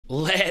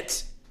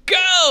Let's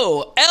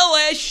go!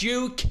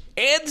 LSU,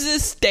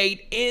 Kansas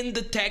State in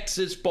the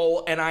Texas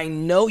Bowl. And I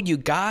know you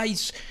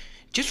guys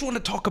just want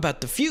to talk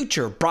about the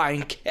future.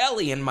 Brian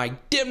Kelly and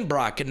Mike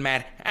Denbrock and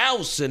Matt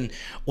House and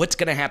what's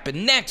going to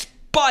happen next.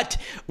 But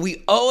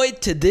we owe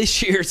it to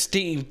this year's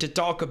team to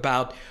talk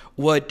about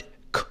what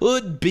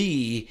could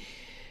be,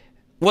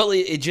 well,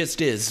 it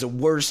just is the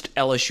worst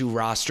LSU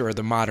roster of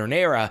the modern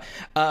era,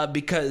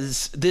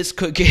 because this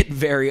could get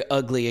very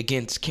ugly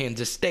against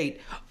Kansas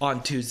State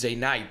on Tuesday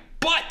night.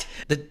 But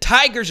the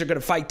Tigers are going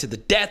to fight to the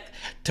death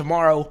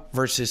tomorrow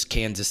versus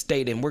Kansas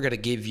State, and we're going to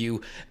give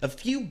you a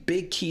few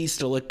big keys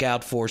to look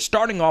out for,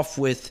 starting off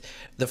with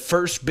the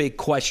first big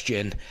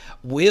question: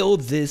 will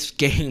this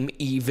game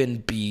even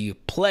be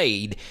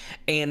played?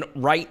 And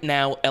right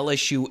now,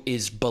 LSU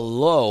is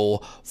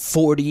below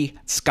 40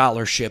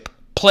 scholarship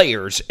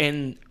players,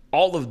 and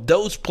all of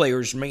those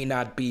players may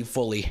not be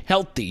fully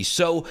healthy.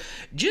 So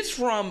just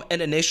from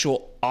an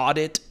initial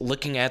audit,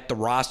 looking at the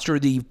roster,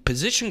 the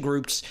position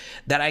groups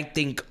that I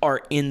think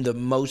are in the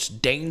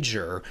most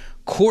danger: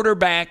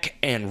 quarterback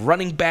and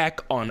running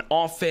back on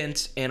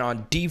offense, and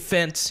on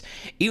defense,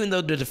 even though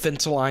the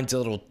defensive line's a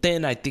little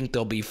thin, I think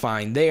they'll be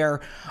fine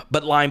there.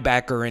 But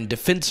linebacker and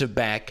defensive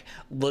back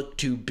look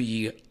to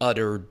be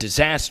utter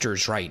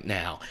disasters right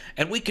now.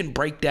 And we can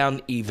break down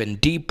even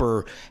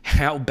deeper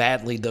how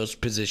badly those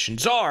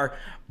positions are,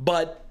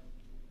 but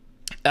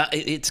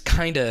it's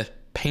kind of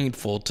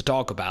painful to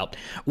talk about.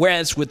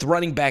 Whereas with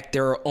running back,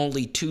 there are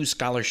only 2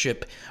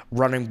 scholarship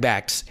running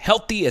backs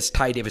healthy, as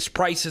Ty Davis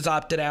Price has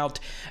opted out.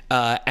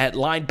 At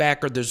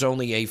linebacker, there's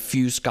only a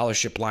few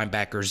scholarship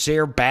linebackers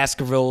there.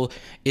 Baskerville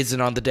isn't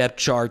on the depth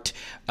chart.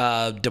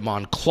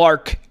 Damon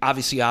Clark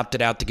obviously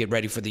opted out to get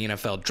ready for the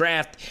NFL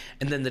draft.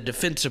 And then the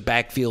defensive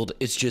backfield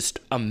is just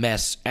a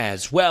mess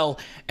as well,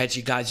 as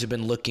you guys have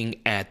been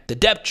looking at the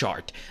depth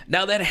chart.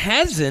 Now, that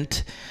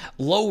hasn't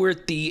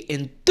lowered the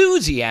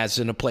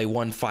enthusiasm to play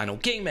one final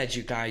game, as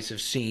you guys have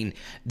seen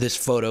this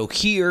photo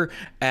here.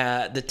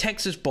 The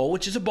Texas Bowl,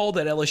 which is a bowl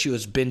that LSU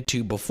has been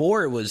to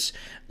before. It was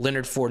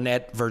Leonard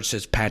Fournette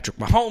versus Patrick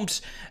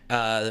Mahomes.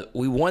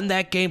 We won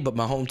that game, but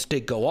Mahomes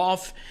did go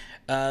off.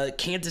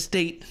 Kansas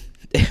State,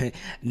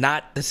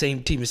 not the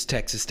same team as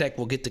Texas Tech.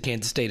 We'll get to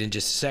Kansas State in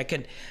just a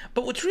second.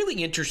 But what's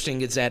really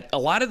interesting is that a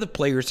lot of the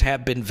players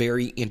have been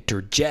very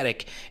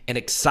energetic and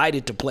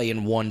excited to play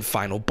in one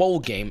final bowl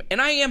game.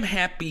 And I am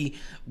happy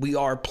we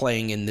are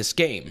playing in this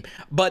game.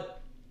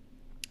 But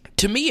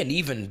to me, an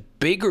even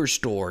bigger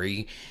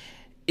story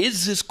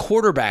is this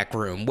quarterback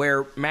room,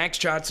 where Max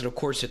Johnson, of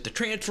course, at the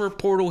transfer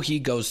portal, he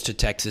goes to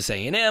Texas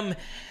A&M.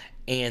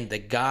 And the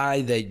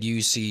guy that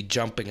you see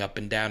jumping up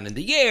and down in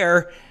the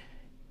air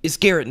is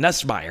Garrett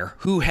Nussmeier,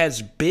 who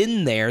has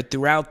been there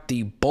throughout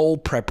the bowl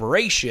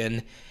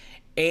preparation.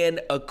 And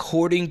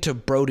according to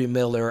Brody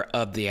Miller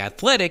of The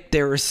Athletic,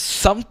 there is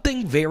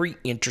something very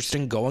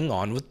interesting going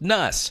on with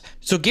Nuss.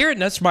 So Garrett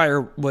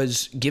Nussmeier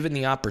was given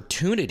the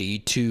opportunity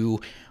to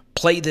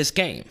play this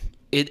game.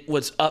 It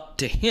was up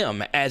to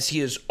him, as he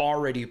has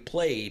already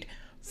played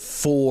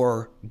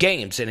 4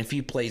 games. And if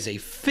he plays a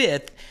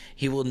 5th,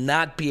 he will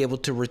not be able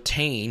to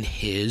retain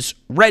his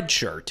red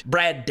shirt.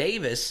 Brad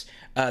Davis,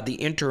 the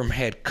interim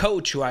head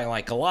coach, who I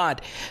like a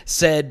lot,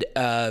 said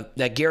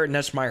that Garrett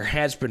Nussmeier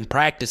has been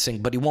practicing,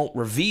 but he won't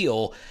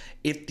reveal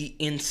if the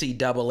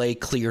NCAA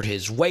cleared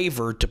his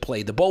waiver to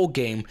play the bowl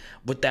game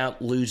without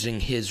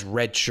losing his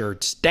red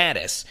shirt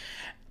status.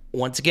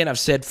 Once again, I've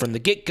said from the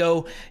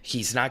get-go,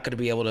 he's not going to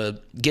be able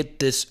to get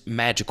this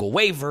magical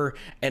waiver,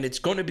 and it's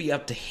going to be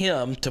up to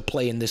him to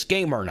play in this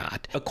game or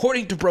not.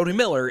 According to Brody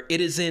Miller,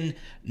 it is in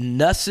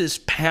Nuss's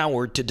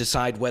power to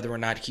decide whether or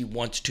not he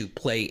wants to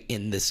play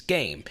in this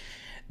game.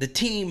 The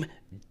team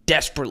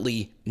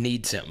desperately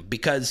needs him,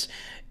 because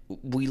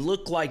we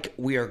look like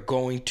we are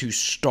going to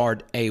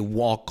start a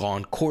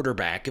walk-on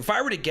quarterback. If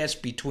I were to guess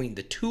between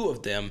the 2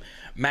 of them,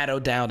 Matt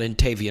O'Dowd and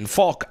Tavian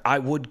Falk, I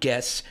would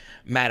guess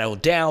Matt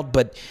O'Dowd,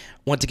 but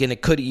once again,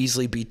 it could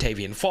easily be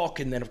Tavian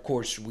Falk. And then, of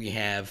course, we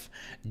have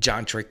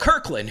Jontre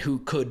Kirklin, who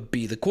could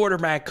be the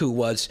quarterback, who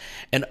was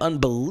an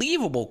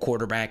unbelievable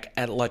quarterback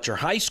at Lutcher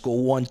High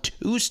School, won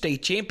 2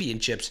 state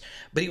championships,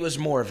 but he was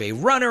more of a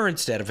runner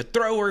instead of a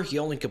thrower. He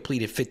only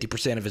completed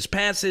 50% of his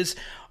passes.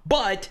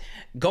 But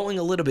going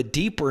a little bit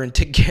deeper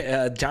into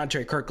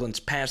Jontre Kirklin's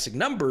passing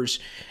numbers,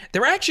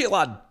 they're actually a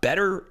lot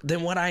better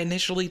than what I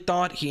initially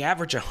thought. He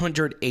averaged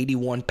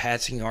 181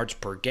 passing yards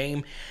per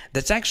game.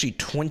 That's actually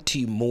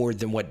 20 more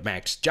than what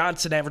Max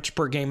Johnson averaged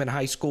per game in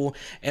high school.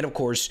 And, of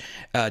course,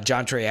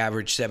 Jontre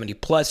averaged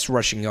 70-plus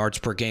rushing yards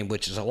per game,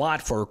 which is a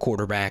lot for a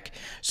quarterback.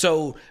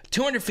 So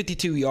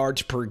 252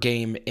 yards per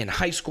game in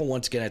high school.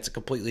 Once again, that's a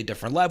completely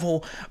different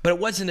level. But it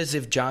wasn't as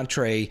if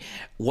Jontre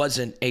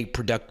wasn't a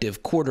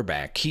productive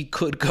quarterback. He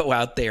could go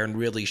out there and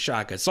really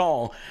shock us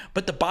all.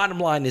 But the bottom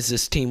line is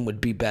this team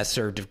would be best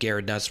served if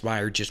Garrett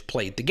Nussmeier just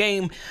played the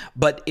game.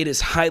 But it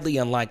is highly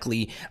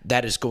unlikely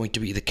that is going to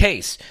be the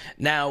case.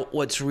 Now,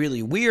 what's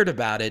really weird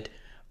about it,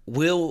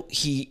 will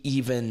he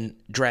even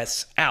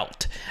dress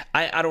out?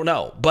 I don't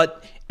know.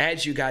 But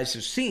as you guys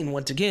have seen,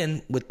 once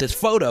again, with this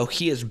photo,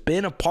 he has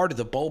been a part of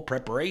the bowl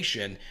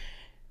preparation,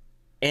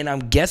 and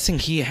I'm guessing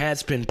he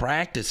has been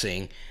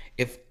practicing.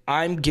 If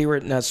I'm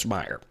Garrett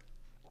Nussmeier,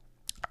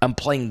 I'm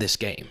playing this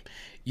game.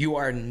 You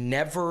are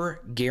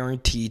never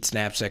guaranteed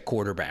snaps at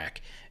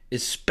quarterback,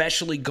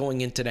 especially going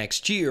into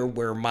next year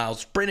where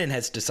Myles Brennan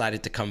has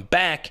decided to come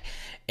back.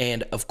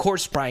 And, of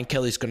course, Brian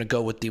Kelly's going to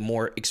go with the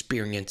more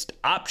experienced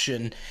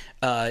option.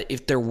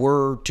 If there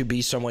were to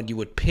be someone you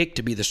would pick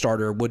to be the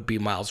starter, it would be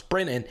Myles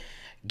Brennan.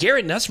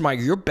 Garrett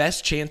Nussmeier, your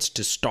best chance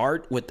to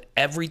start with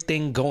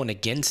everything going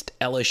against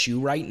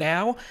LSU right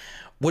now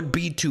would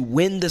be to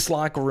win this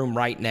locker room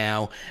right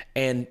now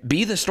and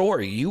be the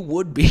story. You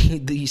would be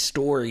the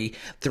story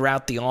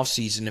throughout the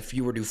offseason if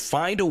you were to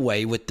find a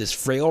way with this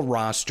frail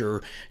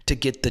roster to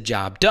get the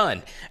job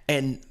done.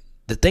 And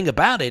the thing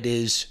about it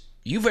is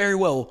you very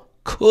well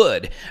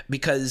could,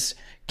 because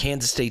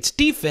Kansas State's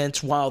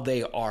defense, while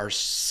they are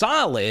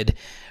solid,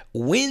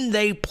 when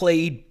they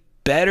played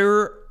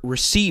better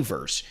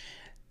receivers,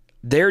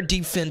 their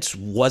defense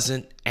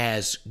wasn't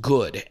as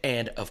good.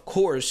 And, of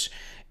course,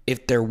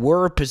 if there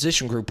were a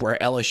position group where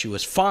LSU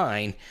is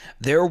fine,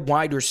 their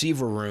wide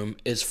receiver room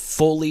is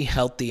fully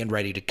healthy and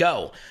ready to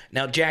go.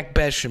 Now, Jack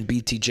Besh and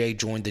BTJ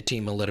joined the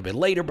team a little bit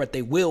later, but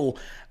they will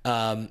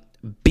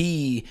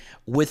be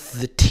with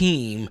the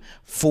team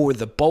for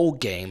the bowl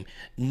game.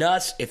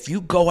 Nuss, if you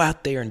go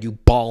out there and you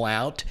ball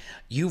out,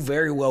 you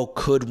very well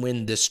could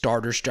win the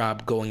starter's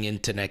job going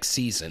into next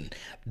season.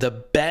 The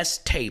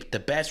best tape, the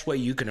best way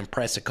you can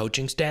impress a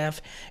coaching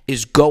staff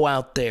is go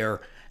out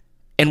there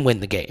and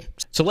win the game.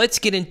 So let's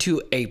get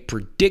into a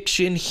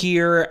prediction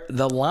here.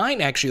 The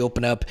line actually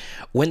opened up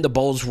when the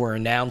bowls were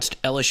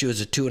announced. LSU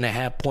is a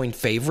 2.5-point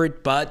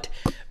favorite, but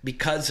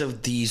because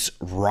of these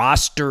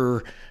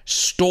roster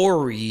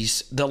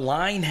stories, the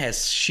line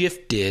has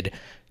shifted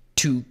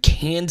to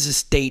Kansas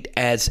State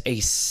as a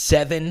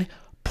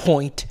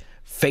 7-point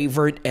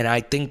favorite, and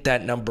I think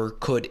that number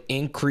could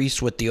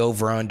increase with the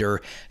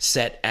over-under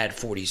set at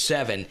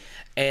 47.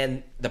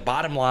 And the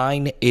bottom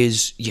line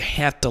is you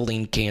have to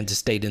lean Kansas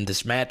State in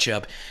this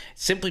matchup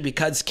simply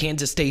because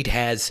Kansas State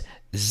has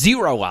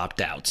 0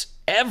 opt-outs.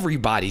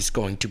 Everybody's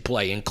going to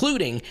play,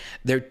 including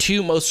their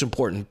 2 most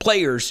important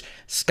players,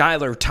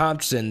 Skylar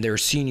Thompson, their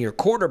senior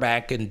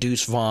quarterback, and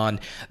Deuce Vaughn,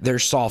 their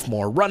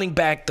sophomore running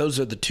back. Those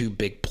are the 2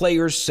 big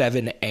players,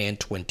 7 and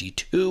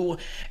 22.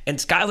 And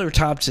Skylar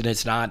Thompson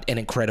is not an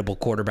incredible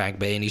quarterback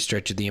by any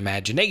stretch of the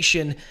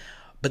imagination,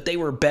 but they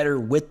were better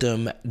with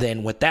him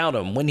than without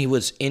him. When he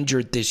was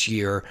injured this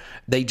year,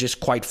 they just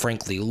quite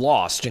frankly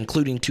lost,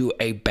 including to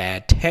a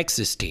bad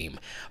Texas team.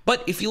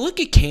 But if you look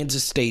at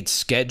Kansas State's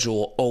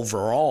schedule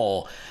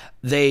overall,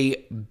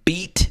 they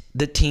beat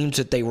the teams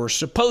that they were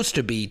supposed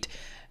to beat,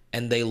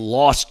 and they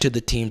lost to the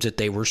teams that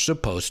they were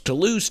supposed to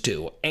lose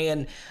to.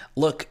 And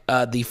look,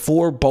 the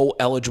 4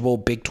 bowl-eligible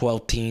Big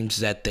 12 teams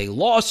that they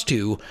lost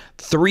to,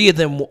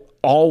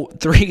 all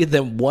three of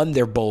them won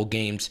their bowl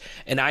games,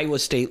 and Iowa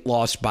State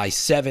lost by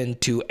 7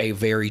 to a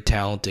very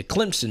talented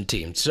Clemson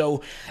team.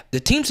 So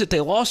the teams that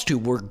they lost to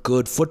were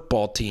good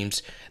football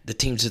teams. The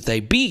teams that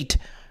they beat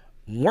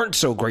weren't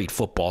so great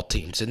football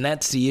teams, and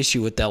that's the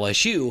issue with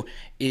LSU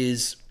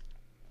is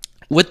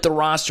with the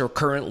roster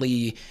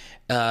currently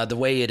the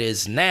way it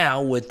is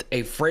now, with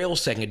a frail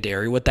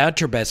secondary, without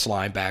your best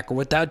linebacker,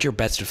 without your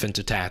best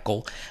defensive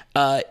tackle,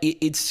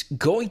 it's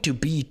going to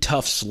be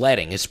tough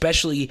sledding,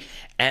 especially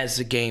as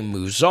the game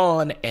moves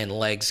on and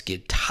legs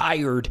get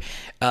tired.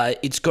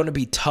 It's going to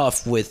be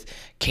tough with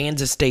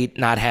Kansas State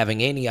not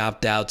having any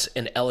opt-outs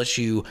and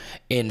LSU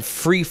in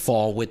free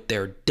fall with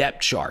their depth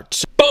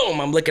charts.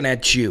 Boom, I'm looking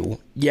at you.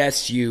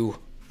 Yes, you.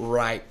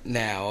 Right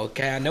now,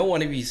 okay? I know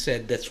one of you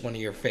said that's one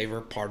of your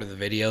favorite part of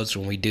the videos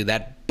when we do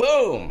that.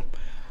 Boom!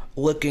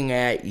 Looking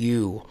at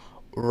you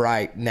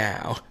right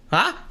now.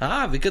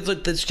 Because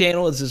look, this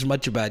channel is as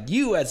much about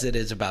you as it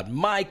is about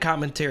my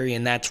commentary,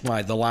 and that's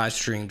why the live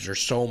streams are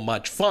so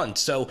much fun.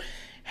 So,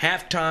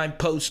 halftime,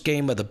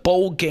 post-game of the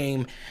bowl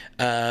game,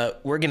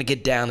 we're going to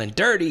get down and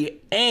dirty,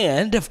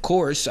 and, of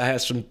course, I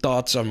have some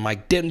thoughts on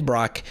Mike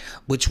Denbrock,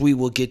 which we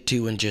will get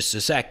to in just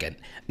a second.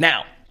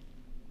 Now,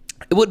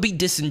 it would be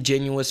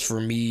disingenuous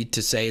for me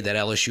to say that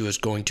LSU is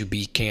going to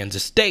beat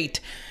Kansas State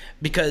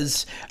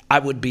because I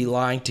would be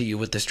lying to you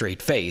with a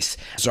straight face.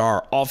 It's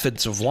our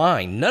offensive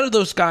line. None of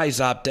those guys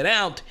opted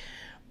out,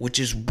 which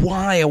is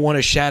why I want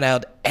to shout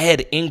out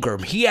Ed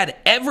Ingram. He had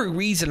every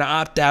reason to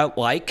opt out,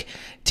 like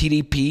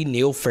TDP,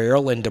 Neil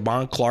Farrell, and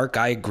Damon Clark.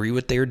 I agree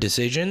with their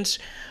decisions.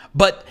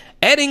 But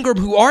Ed Ingram,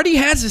 who already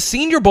has a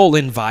Senior Bowl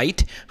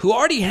invite, who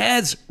already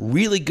has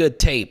really good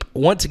tape.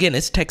 Once again,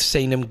 his Texas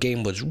A&M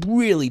game was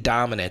really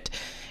dominant.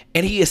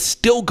 And he is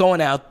still going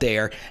out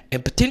there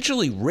and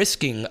potentially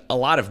risking a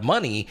lot of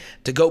money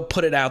to go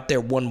put it out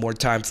there one more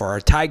time for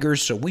our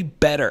Tigers. So we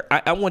better,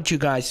 I want you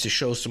guys to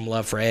show some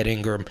love for Ed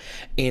Ingram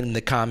in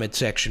the comment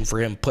section for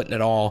him putting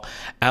it all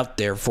out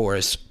there for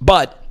us.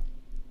 But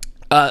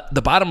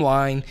the bottom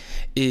line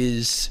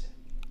is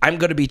I'm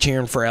going to be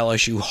cheering for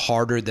LSU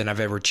harder than I've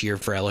ever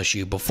cheered for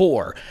LSU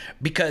before,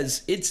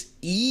 because it's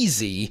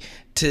easy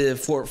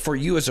for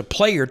you as a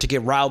player to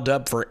get riled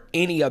up for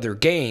any other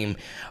game,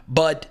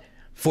 but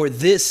for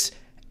this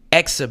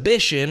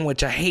exhibition,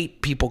 which I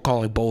hate people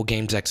calling bowl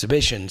games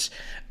exhibitions,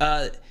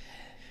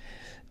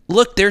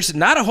 look, there's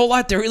not a whole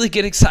lot to really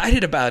get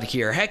excited about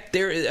here. Heck,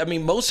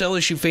 most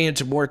LSU fans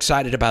are more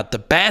excited about the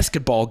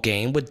basketball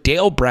game with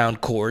Dale Brown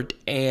court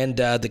and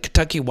the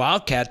Kentucky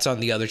Wildcats on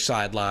the other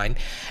sideline.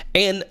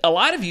 And a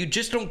lot of you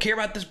just don't care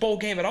about this bowl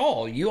game at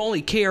all. You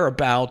only care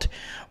about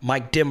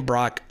Mike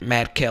Denbrock,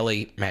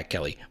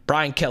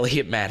 Brian Kelly,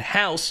 and Matt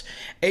House,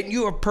 and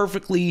you are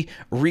perfectly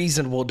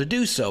reasonable to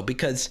do so,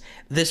 because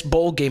this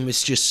bowl game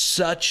is just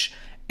such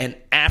an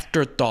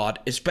afterthought,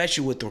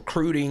 especially with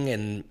recruiting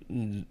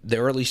and the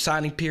early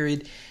signing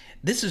period.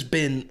 This has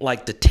been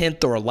like the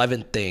 10th or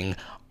 11th thing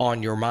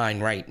on your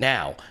mind right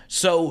now.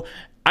 So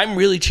I'm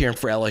really cheering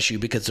for LSU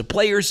because the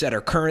players that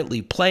are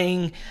currently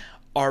playing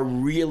are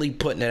really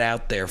putting it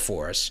out there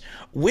for us.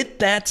 With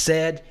that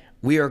said,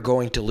 we are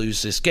going to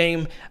lose this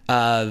game.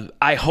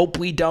 I hope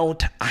we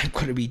don't. I'm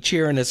going to be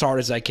cheering as hard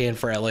as I can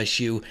for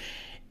LSU.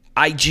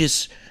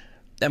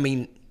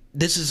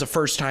 This is the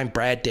first time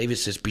Brad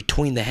Davis is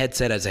between the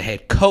headset as a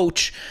head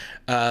coach.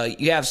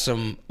 You have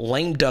some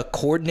lame duck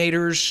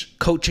coordinators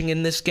coaching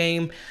in this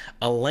game,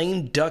 a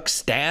lame duck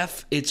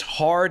staff. It's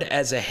hard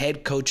as a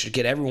head coach to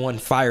get everyone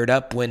fired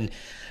up when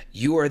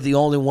you are the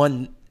only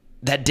one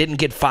that didn't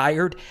get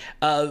fired.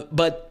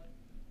 But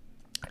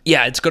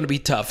yeah, it's going to be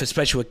tough,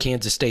 especially with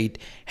Kansas State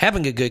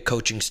having a good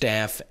coaching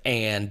staff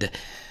and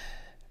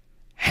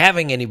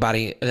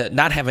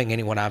not having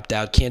anyone opt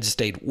out. Kansas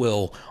State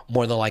will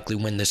more than likely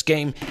win this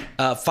game.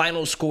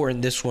 Final score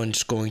in this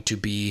one's going to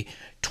be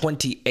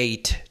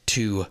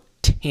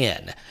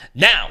 28-10.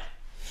 Now,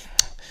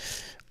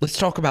 let's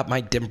talk about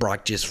Mike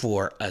Denbrock just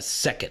for a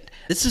second.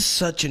 This is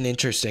such an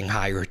interesting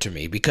hire to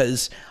me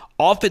because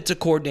offensive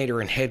coordinator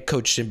and head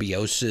coach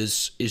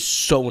symbiosis is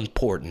so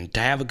important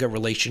to have a good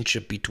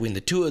relationship between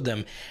the two of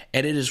them,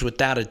 and it is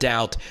without a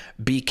doubt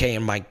BK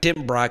and Mike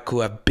Denbrock,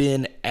 who have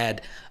been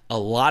at a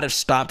lot of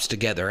stops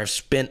together, have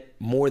spent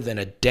more than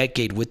a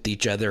decade with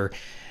each other,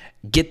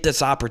 get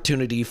this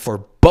opportunity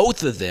for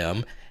both of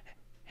them,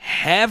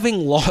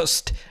 having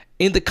lost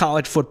in the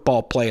college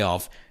football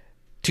playoff,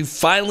 to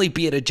finally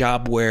be at a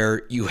job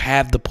where you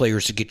have the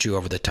players to get you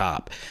over the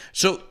top.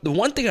 So the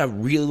one thing I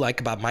really like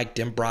about Mike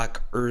Denbrock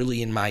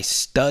early in my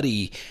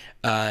study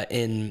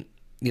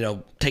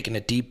taking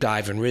a deep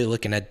dive and really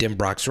looking at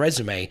Denbrock's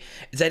resume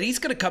is that he's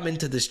going to come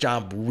into this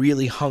job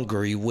really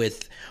hungry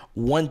with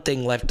one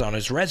thing left on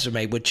his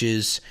resume, which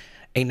is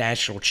a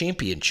national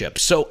championship.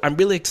 So I'm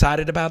really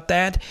excited about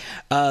that.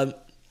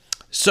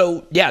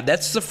 So, yeah,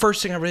 that's the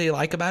first thing I really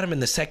like about him.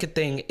 And the second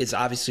thing is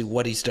obviously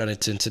what he's done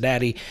at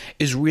Cincinnati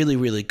is really,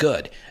 really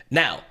good.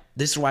 Now,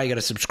 this is why you got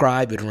to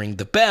subscribe and ring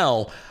the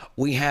bell.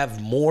 We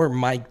have more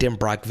Mike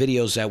Denbrock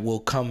videos that will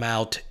come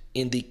out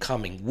in the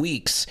coming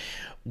weeks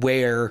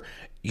where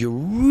you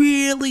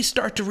really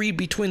start to read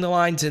between the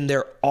lines, and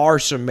there are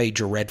some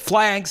major red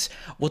flags.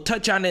 We'll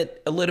touch on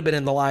it a little bit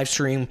in the live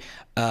stream,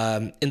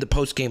 in the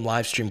post-game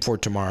live stream for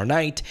tomorrow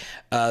night.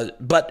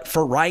 But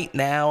for right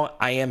now,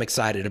 I am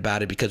excited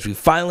about it because we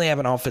finally have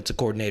an offensive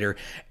coordinator,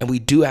 and we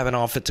do have an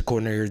offensive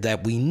coordinator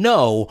that we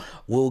know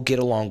will get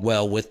along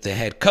well with the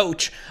head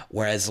coach,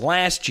 whereas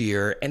last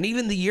year, and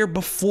even the year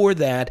before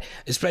that,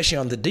 especially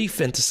on the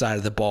defensive side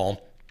of the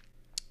ball,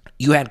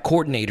 you had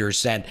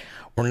coordinators that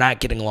were not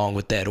getting along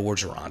with Ed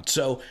Orgeron.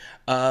 So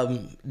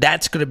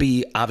that's going to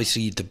be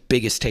obviously the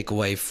biggest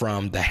takeaway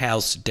from the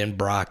House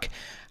Denbrock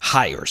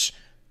hires.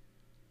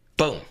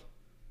 Boom.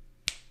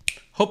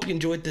 Hope you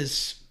enjoyed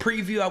this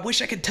preview. I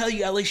wish I could tell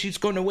you LSU's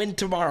going to win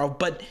tomorrow,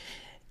 but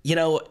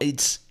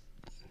it's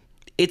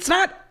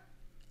not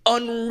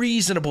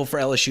unreasonable for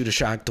LSU to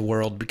shock the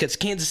world because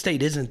Kansas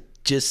State isn't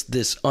just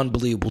this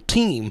unbelievable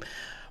team,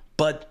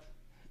 but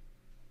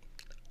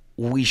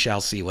we shall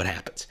see what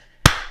happens.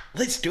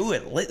 Let's do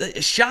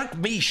it. Shock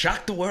me.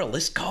 Shock the world.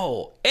 Let's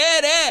go.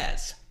 It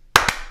is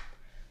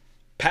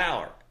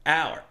Power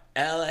Hour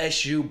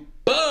LSU.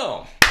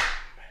 Boom.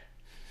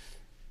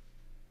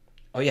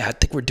 Oh, yeah. I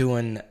think we're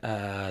doing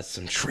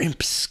some shrimp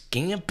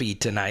scampi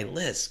tonight.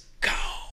 Let's